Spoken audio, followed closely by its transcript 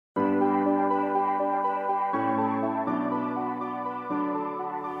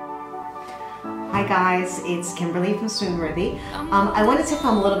Hi guys, it's Kimberly from Swoon. I wanted to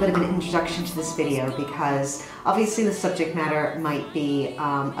film a little bit of an introduction to this video because obviously the subject matter might be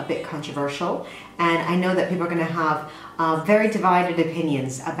a bit controversial, and I know that people are going to have very divided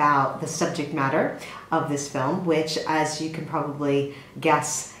opinions about the subject matter of this film, which, as you can probably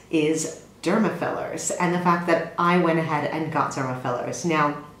guess, is derma fillers, and the fact that I went ahead and got derma fillers.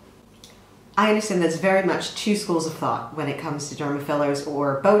 Now, I understand there's very much two schools of thought when it comes to derma fillers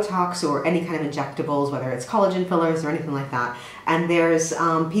or Botox or any kind of injectables, whether it's collagen fillers or anything like that. And there's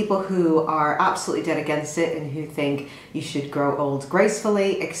people who are absolutely dead against it and who think you should grow old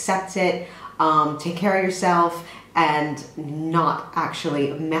gracefully, accept it, take care of yourself, and not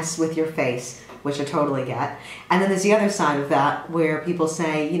actually mess with your face, which I totally get. And then there's the other side of that where people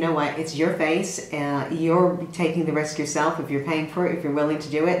say, you know what, it's your face, you're taking the risk yourself. If you're paying for it, if you're willing to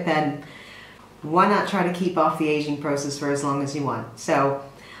do it, then why not try to keep off the aging process for as long as you want? So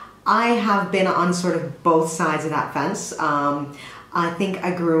I have been on sort of both sides of that fence. I think I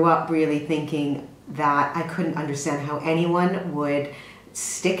grew up really thinking that I couldn't understand how anyone would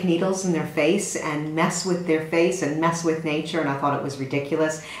stick needles in their face and mess with their face and mess with nature, and I thought it was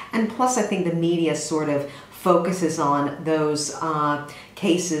ridiculous. And plus I think the media sort of focuses on those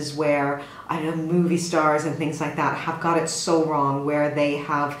cases where, I know, movie stars and things like that have got it so wrong, where they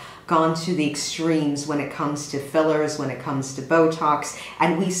have gone to the extremes when it comes to fillers, when it comes to Botox,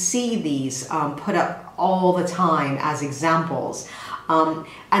 and we see these put up all the time as examples.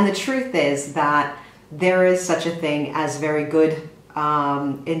 And the truth is that there is such a thing as very good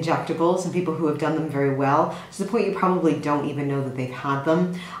injectables and people who have done them very well, to the point you probably don't even know that they've had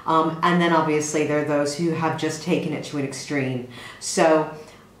them. And then obviously there are those who have just taken it to an extreme. So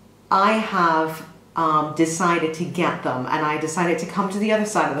I have decided to get them, and I decided to come to the other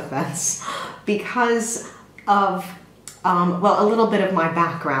side of the fence because of, well, a little bit of my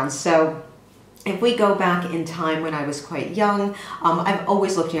background. So if we go back in time when I was quite young, I've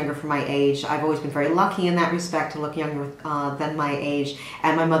always looked younger for my age. I've always been very lucky in that respect to look younger than my age,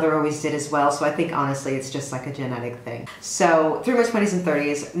 and my mother always did as well, so I think honestly it's just like a genetic thing. So through my 20s and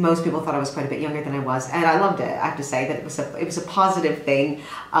 30s, most people thought I was quite a bit younger than I was, and I loved it. I have to say that it was a positive thing,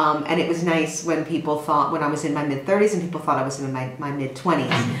 and it was nice when people thought, when I was in my mid-30s and people thought I was in my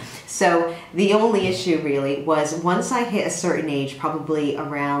mid-20s. So the only issue really was once I hit a certain age, probably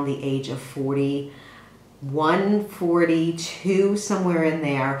around the age of 41, 42, somewhere in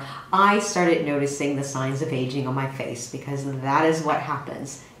there, I started noticing the signs of aging on my face, because that is what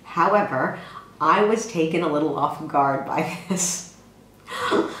happens. However, I was taken a little off guard by this.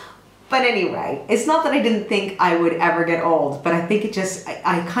 But anyway, it's not that I didn't think I would ever get old, but I think it just,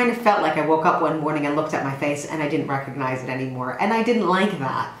 I kind of felt like I woke up one morning and looked at my face and I didn't recognize it anymore. And I didn't like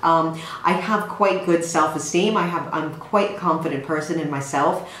that. I have quite good self-esteem. I'm quite a confident person in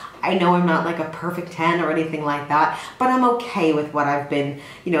myself. I know I'm not like a perfect 10 or anything like that, but I'm okay with what I've been,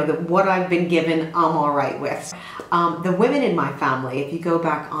 you know, what I've been given, I'm all right with. The women in my family, if you go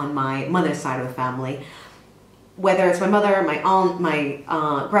back on my mother's side of the family, whether it's my mother, my aunt, my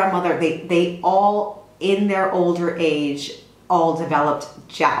grandmother, they all, in their older age, all developed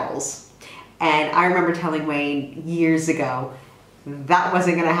jowls. And I remember telling Wayne years ago, that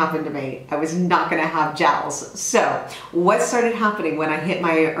wasn't going to happen to me. I was not going to have jowls. So what started happening when I hit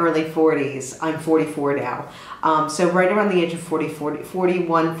my early 40s, I'm 44 now, so right around the age of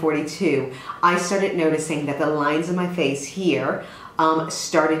 41, 42, I started noticing that the lines of my face here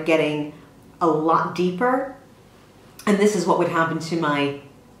started getting a lot deeper. And this is what would happen to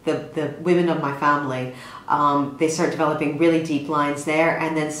the women of my family. They start developing really deep lines there,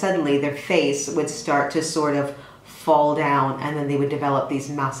 and then suddenly their face would start to sort of fall down, and then they would develop these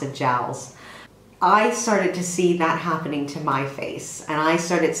massive jowls. I started to see that happening to my face, and I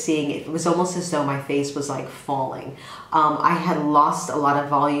started seeing it was almost as though my face was like falling. I had lost a lot of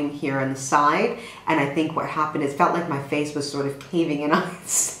volume here on the side, and I think what happened, it felt like my face was sort of caving in on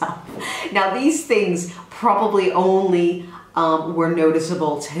itself. Now these things probably only were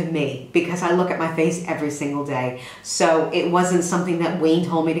noticeable to me because I look at my face every single day. So it wasn't something that Wayne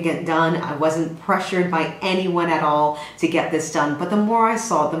told me to get done. I wasn't pressured by anyone at all to get this done. But the more I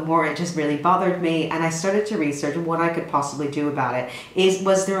saw it, the more it just really bothered me, and I started to research what I could possibly do about it.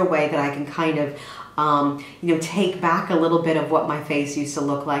 Was there a way that I can kind of you know, take back a little bit of what my face used to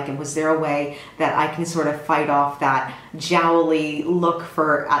look like, and was there a way that I can sort of fight off that jowly look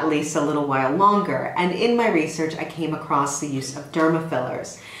for at least a little while longer? And in my research, I came across the use of derma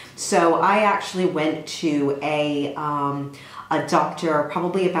fillers. So I actually went to a a doctor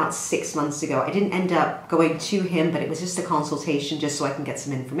probably about 6 months ago. I didn't end up going to him, but it was just a consultation just so I can get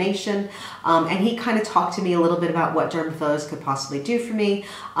some information. And he kind of talked to me a little bit about what derma fillers could possibly do for me.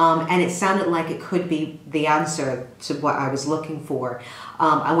 And it sounded like it could be the answer to what I was looking for.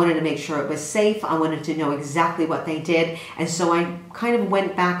 I wanted to make sure it was safe. I wanted to know exactly what they did. And so I kind of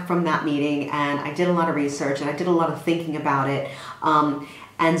went back from that meeting and I did a lot of research and I did a lot of thinking about it.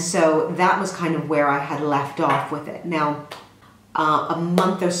 And so that was kind of where I had left off with it. Now, a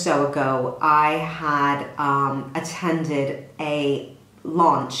month or so ago, I had attended a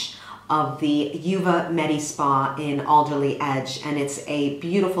launch of the Yuva Medispa in Alderley Edge, and it's a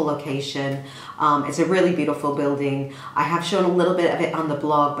beautiful location. It's a really beautiful building. I have shown a little bit of it on the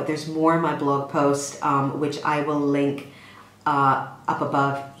blog, but there's more in my blog post, which I will link up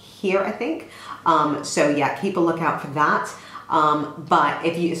above here, I think. So yeah, keep a lookout for that. But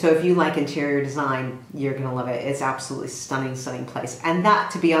if you like interior design, you're gonna love it. It's absolutely stunning, stunning place. And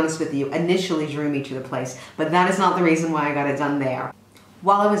that, to be honest with you, initially drew me to the place, but that is not the reason why I got it done there.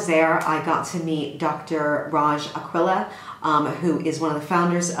 While I was there, I got to meet Dr. Raj Aquila, who is one of the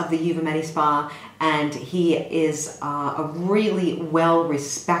founders of the Yuva Medispa, and he is a really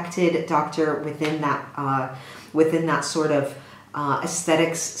well-respected doctor within that sort of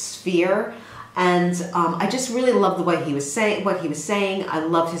aesthetics sphere. And I just really loved the way he was saying what he was saying. I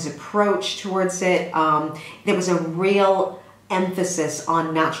loved his approach towards it. There was a real emphasis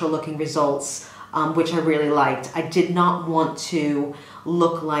on natural-looking results, which I really liked. I did not want to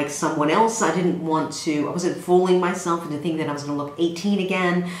look like someone else. I wasn't fooling myself into thinking that I was going to look 18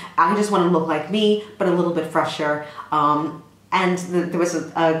 again. I just wanted to look like me, but a little bit fresher. And there was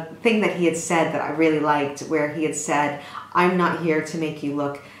a thing that he had said that I really liked, where he had said, "I'm not here to make you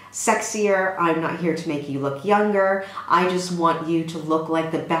look sexier. I'm not here to make you look younger. I just want you to look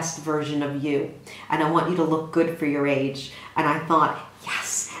like the best version of you. And I want you to look good for your age." And I thought,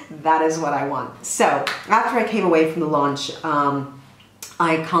 yes, that is what I want. So after I came away from the launch,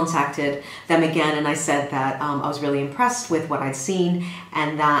 I contacted them again and I said that I was really impressed with what I'd seen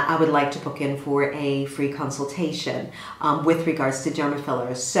and that I would like to book in for a free consultation with regards to derma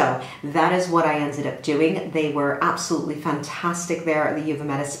fillers. So that is what I ended up doing. They were absolutely fantastic there at the Yuva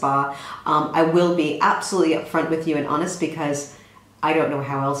Medispa. I will be absolutely upfront with you and honest because I don't know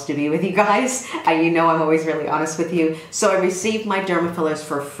how else to be with you guys, and you know I'm always really honest with you. So I received my derma fillers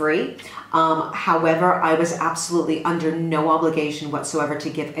for free. However, I was absolutely under no obligation whatsoever to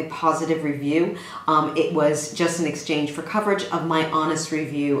give a positive review. It was just an exchange for coverage of my honest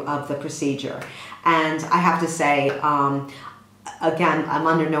review of the procedure. And I have to say, again, I'm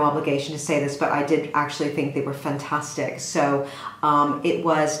under no obligation to say this, but I did actually think they were fantastic. So it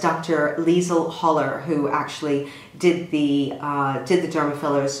was Dr. Liesl Holler who actually did the derma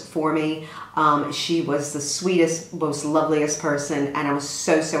fillers for me. She was the sweetest, most loveliest person, and I was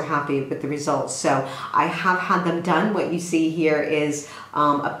so, so happy with the results. So I have had them done. What you see here is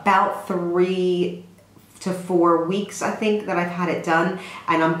about 3 to 4 weeks, I think, that I've had it done,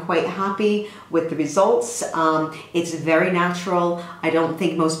 and I'm quite happy with the results. It's very natural. I don't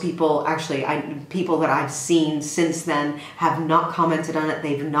think most people, actually, people that I've seen since then have not commented on it.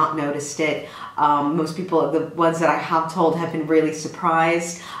 They've not noticed it. Most people, the ones that I have told, have been really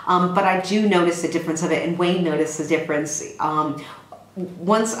surprised. But I do notice the difference of it, and Wayne noticed the difference.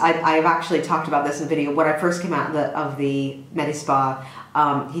 Once I've actually talked about this in the video, when I first came out of the Medispa,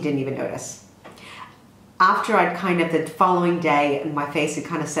 he didn't even notice. After I'd kind of, the following day, and my face had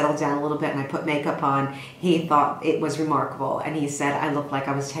kind of settled down a little bit and I put makeup on, he thought it was remarkable. And he said I looked like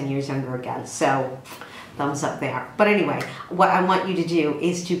I was 10 years younger again. So thumbs up there. But anyway, what I want you to do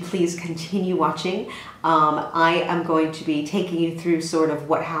is to please continue watching. I am going to be taking you through sort of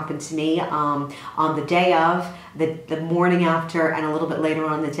what happened to me on the day of, the morning after, and a little bit later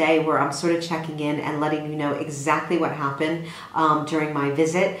on in the day, where I'm sort of checking in and letting you know exactly what happened during my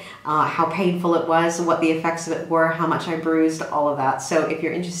visit, how painful it was, what the effects of it were, how much I bruised, all of that. So if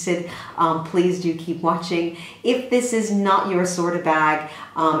you're interested, please do keep watching. If this is not your sort of bag,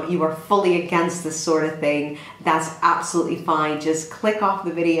 you are fully against this sort of thing, that's absolutely fine. Just click off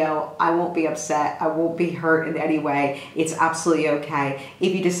the video. I won't be upset. I won't be hurt in any way. It's absolutely okay.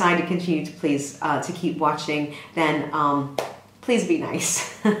 If you decide to continue to to keep watching, then please be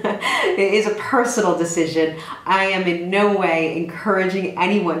nice. It is a personal decision. I am in no way encouraging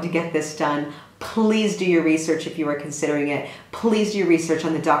anyone to get this done. Please do your research if you are considering it. Please do your research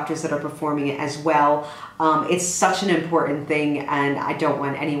on the doctors that are performing it as well. It's such an important thing, and I don't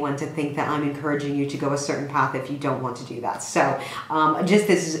want anyone to think that I'm encouraging you to go a certain path if you don't want to do that. So just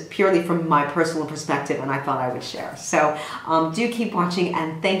this is purely from my personal perspective, and I thought I would share. So do keep watching,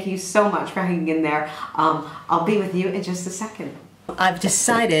 and thank you so much for hanging in there. I'll be with you in just a second. I've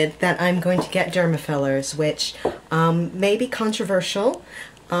decided that I'm going to get derma fillers, which may be controversial.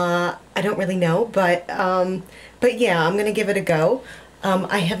 I don't really know, but yeah, I'm gonna give it a go.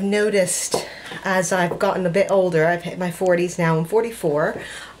 I have noticed as I've gotten a bit older, I've hit my 40s now, I'm 44,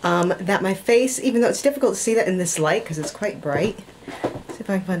 that my face, even though it's difficult to see that in this light because it's quite bright. Let's see if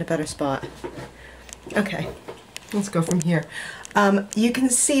I can find a better spot. Okay, let's go from here. You can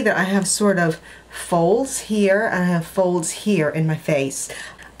see that I have sort of folds here and I have folds here in my face.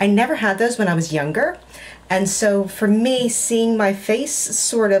 I never had those when I was younger. And so for me, seeing my face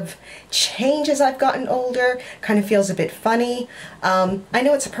sort of change as I've gotten older kind of feels a bit funny. I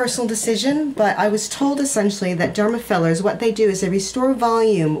know it's a personal decision, but I was told essentially that derma fillers, what they do is they restore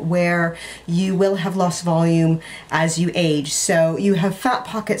volume where you will have lost volume as you age. So you have fat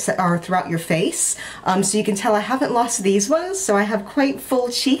pockets that are throughout your face. So you can tell I haven't lost these ones, so I have quite full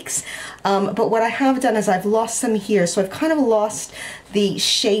cheeks. But what I have done is I've lost them here, so I've kind of lost the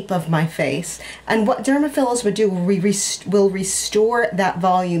shape of my face. And what derma fillers would do will restore that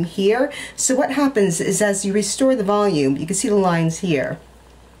volume here. So what happens is as you restore the volume, you can see the lines here.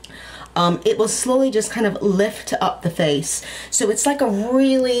 It will slowly just kind of lift up the face. So it's like a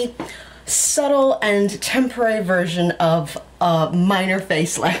really subtle and temporary version of a minor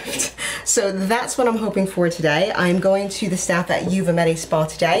facelift. So that's what I'm hoping for today. I'm going to the staff at Yuva Medispa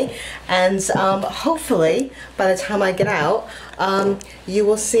today, and hopefully by the time I get out, you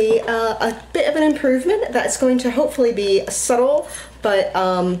will see a bit of an improvement that's going to hopefully be subtle, but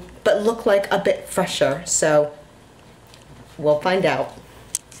look like a bit fresher. So we'll find out.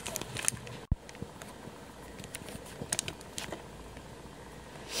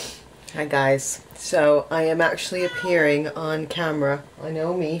 Hi guys, so I am actually appearing on camera. I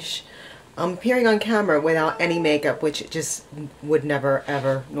know, Mish. I'm appearing on camera without any makeup, which just would never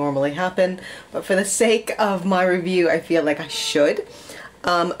ever normally happen, but for the sake of my review I feel like I should.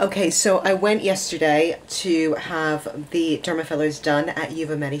 Okay, so I went yesterday to have the derma fillers done at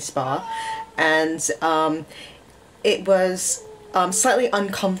Yuva Medispa, and it was slightly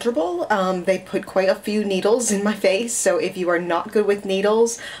uncomfortable. They put quite a few needles in my face, so if you are not good with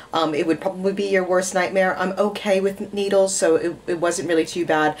needles, it would probably be your worst nightmare. I'm okay with needles, so it wasn't really too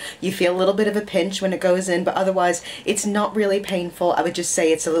bad. You feel a little bit of a pinch when it goes in, but otherwise it's not really painful. I would just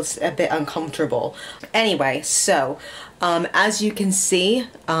say it's a bit uncomfortable. Anyway, so as you can see,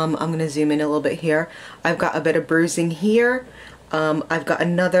 I'm going to zoom in a little bit here. I've got a bit of bruising here. I've got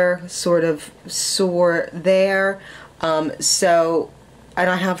another sort of sore there. And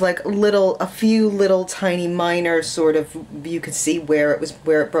I have like a few little tiny minor sort of, you could see where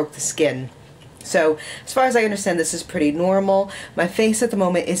it broke the skin. So as far as I understand, this is pretty normal. My face at the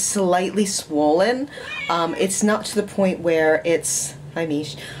moment is slightly swollen. It's not to the point where it's, hi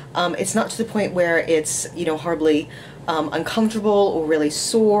Mish, it's not to the point where it's, you know, horribly uncomfortable or really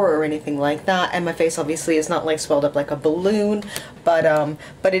sore or anything like that. And my face obviously is not like swelled up like a balloon, but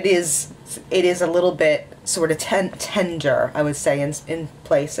it is a little bit sort of tender, I would say, in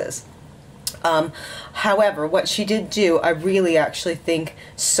places. However, what she did do, I really actually think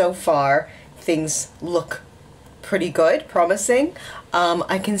so far things look pretty good, promising.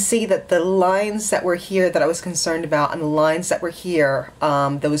 I can see that the lines that were here that I was concerned about and the lines that were here,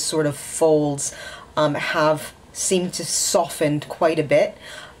 those sort of folds, have seemed to soften quite a bit.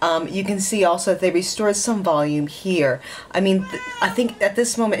 You can see also that they restored some volume here. I mean, I think at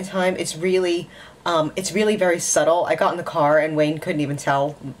this moment in time it's really very subtle. I got in the car and Wayne couldn't even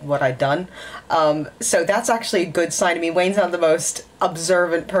tell what I'd done. So that's actually a good sign. I mean, Wayne's not the most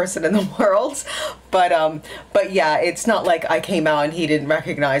observant person in the world, but yeah, it's not like I came out and he didn't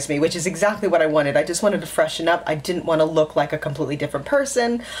recognize me, which is exactly what I wanted. I just wanted to freshen up. I didn't want to look like a completely different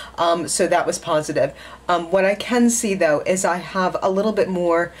person, so that was positive. What I can see though is I have a little bit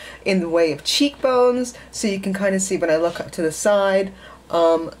more in the way of cheekbones, so you can kind of see when I look up to the side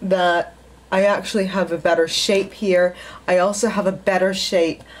that I actually have a better shape here. I also have a better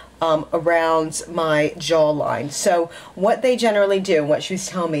shape around my jawline. So what they generally do, what she was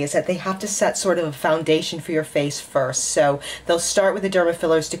telling me, is that they have to set sort of a foundation for your face first. So they'll start with the derma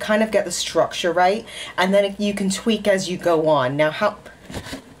fillers to kind of get the structure right, and then you can tweak as you go on. Now how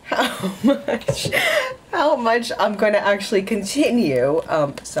much I'm going to actually continue,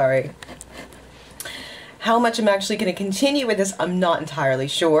 How much I'm actually going to continue with this, I'm not entirely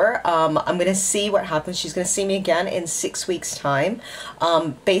sure. I'm going to see what happens. She's going to see me again in 6 weeks' time.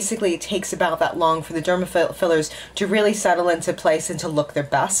 Basically, it takes about that long for the derma fillers to really settle into place and to look their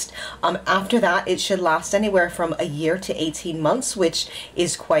best. After that, it should last anywhere from a year to 18 months, which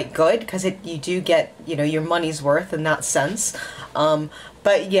is quite good because you do get, you know, your money's worth in that sense.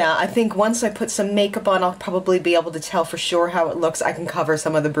 But yeah, I think once I put some makeup on, I'll probably be able to tell for sure how it looks. I can cover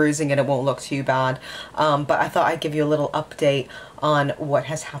some of the bruising and it won't look too bad. But I thought I'd give you a little update on what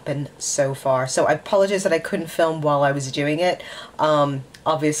has happened so far. So I apologize that I couldn't film while I was doing it.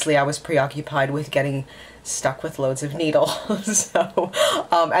 Obviously, I was preoccupied with getting stuck with loads of needles. So,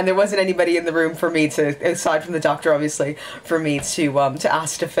 and there wasn't anybody in the room for me to, aside from the doctor, obviously, for me to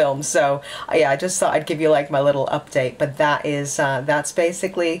ask to film. So yeah, I just thought I'd give you like my little update. But that is that's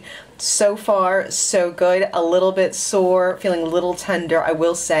basically so far so good. A little bit sore, feeling a little tender. I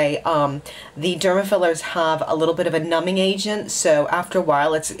will say the derma fillers have a little bit of a numbing agent, so after a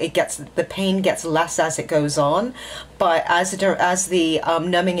while the pain gets less as it goes on. But as the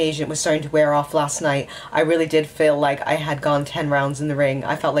numbing agent was starting to wear off last night, I really did feel like I had gone 10 rounds in the ring.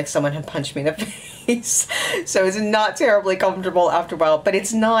 I felt like someone had punched me in the face. So it's not terribly comfortable after a while, but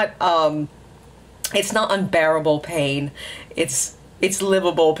it's not unbearable pain. It's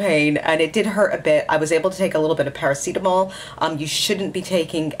livable pain, and it did hurt a bit. I was able to take a little bit of paracetamol. You shouldn't be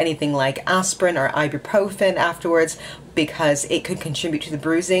taking anything like aspirin or ibuprofen afterwards because it could contribute to the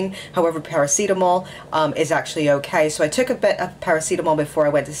bruising. However, paracetamol is actually okay. So I took a bit of paracetamol before I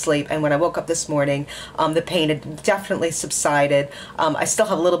went to sleep, and when I woke up this morning, the pain had definitely subsided. I still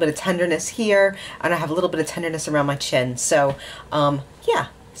have a little bit of tenderness here, and I have a little bit of tenderness around my chin. So yeah.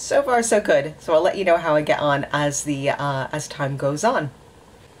 So far so good. So I'll let you know how I get on as time goes on.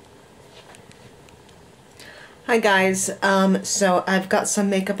 Hi guys, so I've got some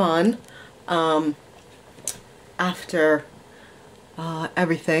makeup on after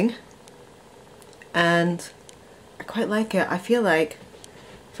everything, and I quite like it. I feel like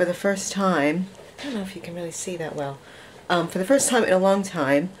for the first time, I don't know if you can really see that well, for the first time in a long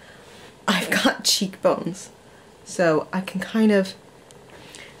time, I've got cheekbones, so I can kind of.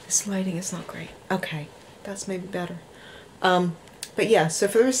 This lighting is not great. Okay, that's maybe better. But yeah, so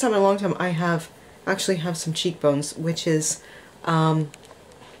for the first time in a long time, I actually have some cheekbones, which is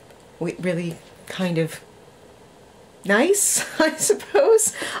really kind of nice, I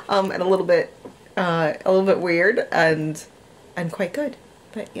suppose, and a little bit weird and quite good.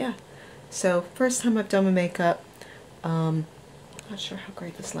 But yeah, so first time I've done my makeup. Not sure how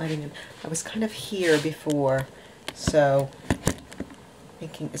great this lighting is. I was kind of here before, so.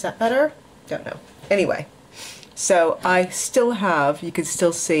 Is that better? Don't know. Anyway, so I still have, you can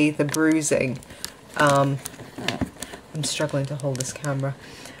still see the bruising. I'm struggling to hold this camera.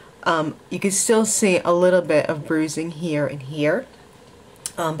 You can still see a little bit of bruising here and here.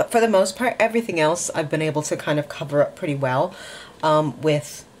 But for the most part, everything else I've been able to kind of cover up pretty well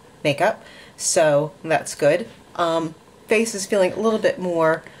with makeup. So that's good. Face is feeling a little bit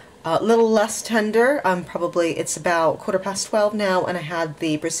more a little less tender. Probably it's about 12:15 now, and I had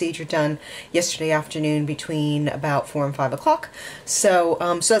the procedure done yesterday afternoon between about 4 and 5 o'clock. So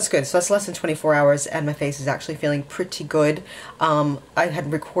so that's good. So that's less than 24 hours, and my face is actually feeling pretty good. I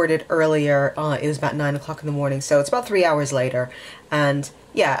had recorded earlier. It was about 9 o'clock in the morning, so it's about 3 hours later, and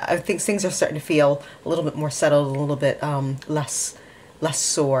yeah, I think things are starting to feel a little bit more settled, a little bit less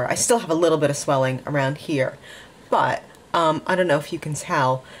sore. I still have a little bit of swelling around here, but I don't know if you can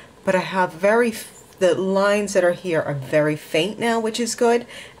tell. But I have the lines that are here are very faint now, which is good.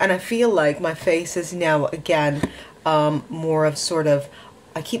 And I feel like my face is now, again, more of sort of,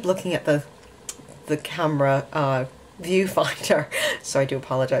 I keep looking at the camera viewfinder, so I do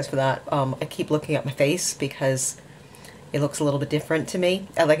apologize for that. I keep looking at my face because it looks a little bit different to me,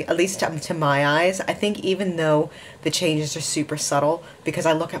 at least to my eyes. I think even though the changes are super subtle, because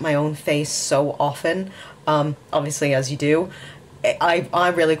I look at my own face so often, obviously as you do, I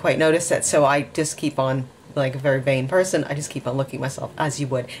really quite notice it, so I just keep on, like a very vain person, I just keep on looking at myself as you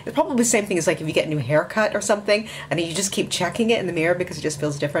would. It's probably the same thing as like if you get a new haircut or something and you just keep checking it in the mirror because it just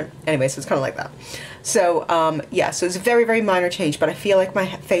feels different. Anyway, so it's kind of like that. So yeah, so it's a very, very minor change, but I feel like my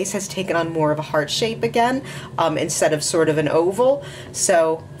face has taken on more of a heart shape again, instead of sort of an oval.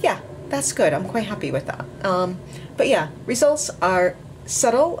 So yeah, that's good. I'm quite happy with that. But yeah, results are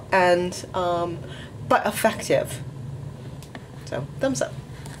subtle and but effective. So, thumbs up.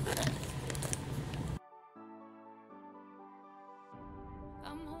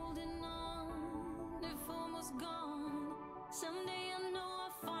 I'm holding on, if almost gone. Someday I know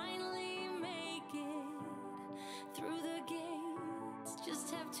I'll finally make it through the gates.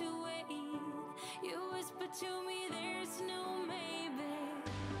 Just have to wait. You whisper to me there's no maybe.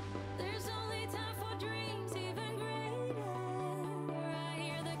 There's only time for dreams even greater. I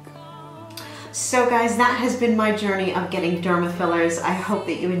hear the call. So guys, that has been my journey of getting derma fillers. I hope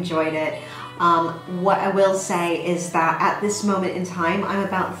that you enjoyed it. What I will say is that at this moment in time, I'm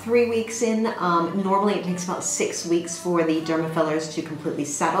about 3 weeks in. Normally it takes about 6 weeks for the derma fillers to completely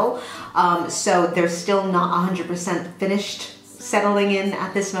settle. So they're still not 100% finished settling in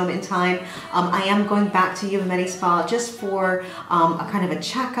at this moment in time. I am going back to Yuva Medispa just for a kind of a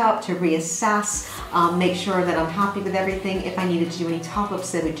checkup to reassess, make sure that I'm happy with everything. If I needed to do any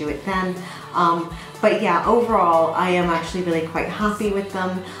top-ups, I would do it then. But yeah, overall, I am actually really quite happy with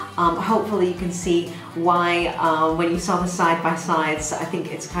them. Hopefully you can see why when you saw the side-by-sides, I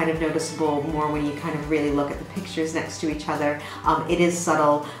think it's kind of noticeable more when you kind of really look at the pictures next to each other. It is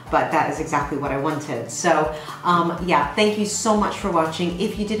subtle, but that is exactly what I wanted. So yeah, thank you so much for watching.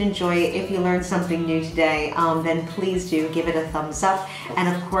 If you did enjoy it, if you learned something new today, then please do give it a thumbs up. And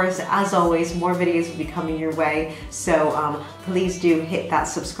of course, as always, more videos will be coming your way. So please do hit that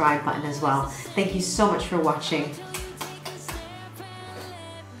subscribe button as well. Thank you so much for watching.